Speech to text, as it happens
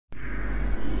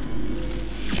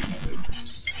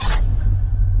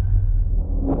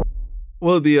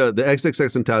Well, the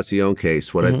XXXTentacion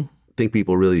case, what I think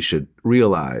people really should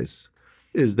realize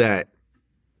is that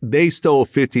they stole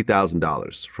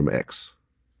 $50,000 from X.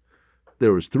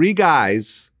 There was 3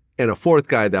 guys and a 4th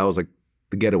guy that was like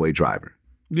the getaway driver.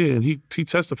 Yeah, and he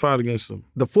testified against them.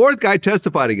 The 4th guy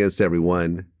testified against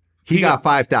everyone. He got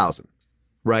 $5,000,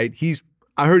 right?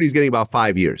 I heard he's getting about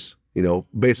 5 years, you know,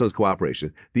 based on his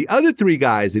cooperation. The other 3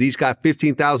 guys that each got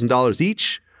 $15,000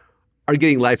 each are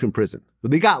getting life in prison.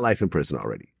 They got life in prison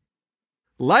already.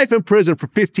 Life in prison for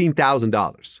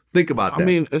 $15,000. Think about that. I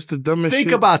mean, it's the dumbest shit.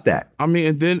 Think about that. I mean,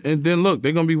 and then look,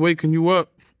 they're gonna be waking you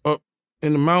up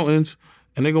in the mountains,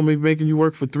 and they're gonna be making you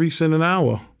work for 3 cents an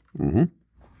hour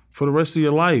for the rest of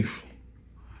your life.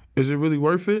 Is it really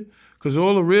worth it? Because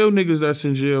all the real niggas that's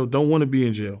in jail don't want to be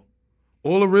in jail.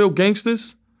 All the real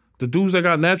gangsters, the dudes that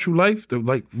got natural life, the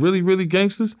like really, really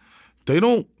gangsters, they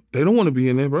don't want to be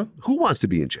in there, bro. Who wants to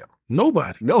be in jail?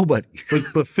 Nobody. Nobody.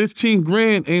 but 15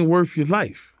 grand ain't worth your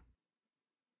life.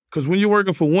 Because when you're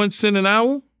working for 1 cent an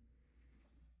hour,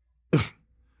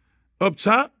 up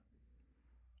top,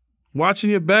 watching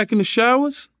your back in the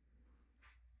showers,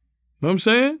 know what I'm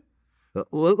saying?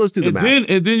 Let's do the math.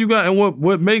 And then you got, and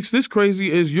what makes this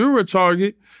crazy is you're a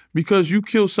target because you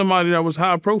killed somebody that was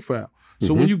high profile.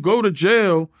 So when you go to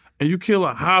jail and you kill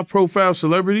a high profile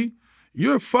celebrity,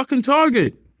 you're a fucking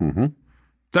target.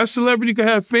 That celebrity could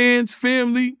have fans,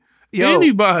 family,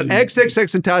 anybody.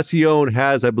 XXXTentacion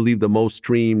has, I believe, the most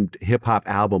streamed hip hop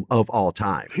album of all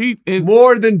time.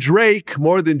 More than Drake,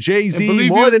 more than Jay-Z,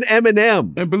 more than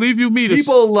Eminem. And believe you me,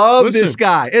 people love this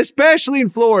guy, especially in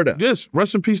Florida. Yes,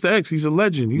 rest in peace to X. He's a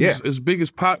legend. He was as big as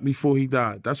Pac before he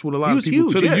died. That's what a lot of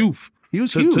people to the youth. He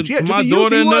was huge. To my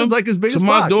daughter and them, like his biggest to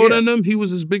my daughter and them, he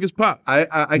was as big as Pac. I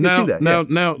can see that.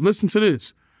 Now, listen to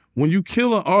this. When you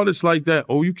kill an artist like that,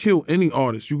 or you kill any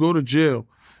artist, you go to jail,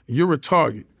 you're a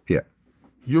target. Yeah.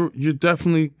 You're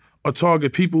definitely a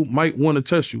target. People might want to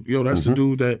test you. Yo, that's the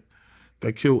dude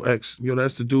that killed X. Yo,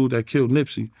 that's the dude that killed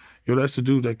Nipsey. Yo, that's the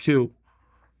dude that killed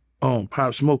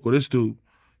Pop Smoke, or this dude.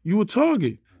 You a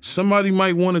target. Somebody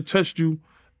might want to test you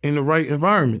in the right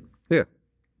environment. Yeah.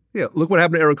 Yeah. Look what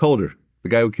happened to Eric Holder, the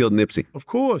guy who killed Nipsey. Of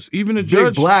course. Even the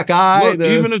judge. Big black eye.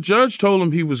 Even the judge told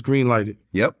him he was greenlighted.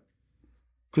 Yep.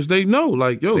 Because they know,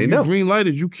 like, yo, you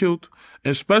green-lighted, you killed,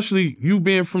 especially you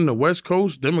being from the West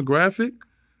Coast demographic.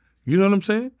 You know what I'm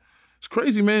saying? It's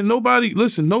crazy, man. Nobody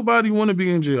want to be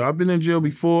in jail. I've been in jail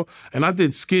before, and I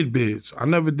did skid bids. I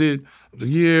never did a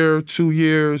year, 2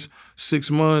 years,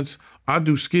 6 months. I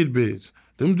do skid bids.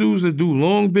 Them dudes that do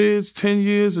long bids, 10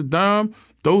 years, a dime,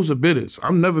 those are bidders.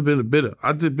 I've never been a bidder.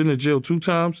 Been in jail 2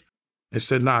 times and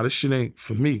said, nah, this shit ain't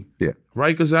for me. Yeah.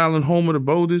 Rikers Island, home of the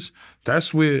boldest,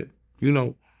 that's where, you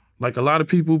know, like a lot of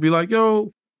people be like,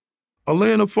 yo,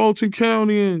 Atlanta, Fulton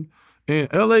County, and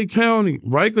LA County,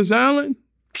 Rikers Island,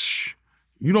 psh,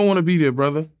 you don't want to be there,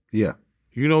 brother. Yeah.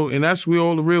 You know, and that's where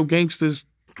all the real gangsters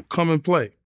come and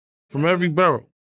play, from every borough.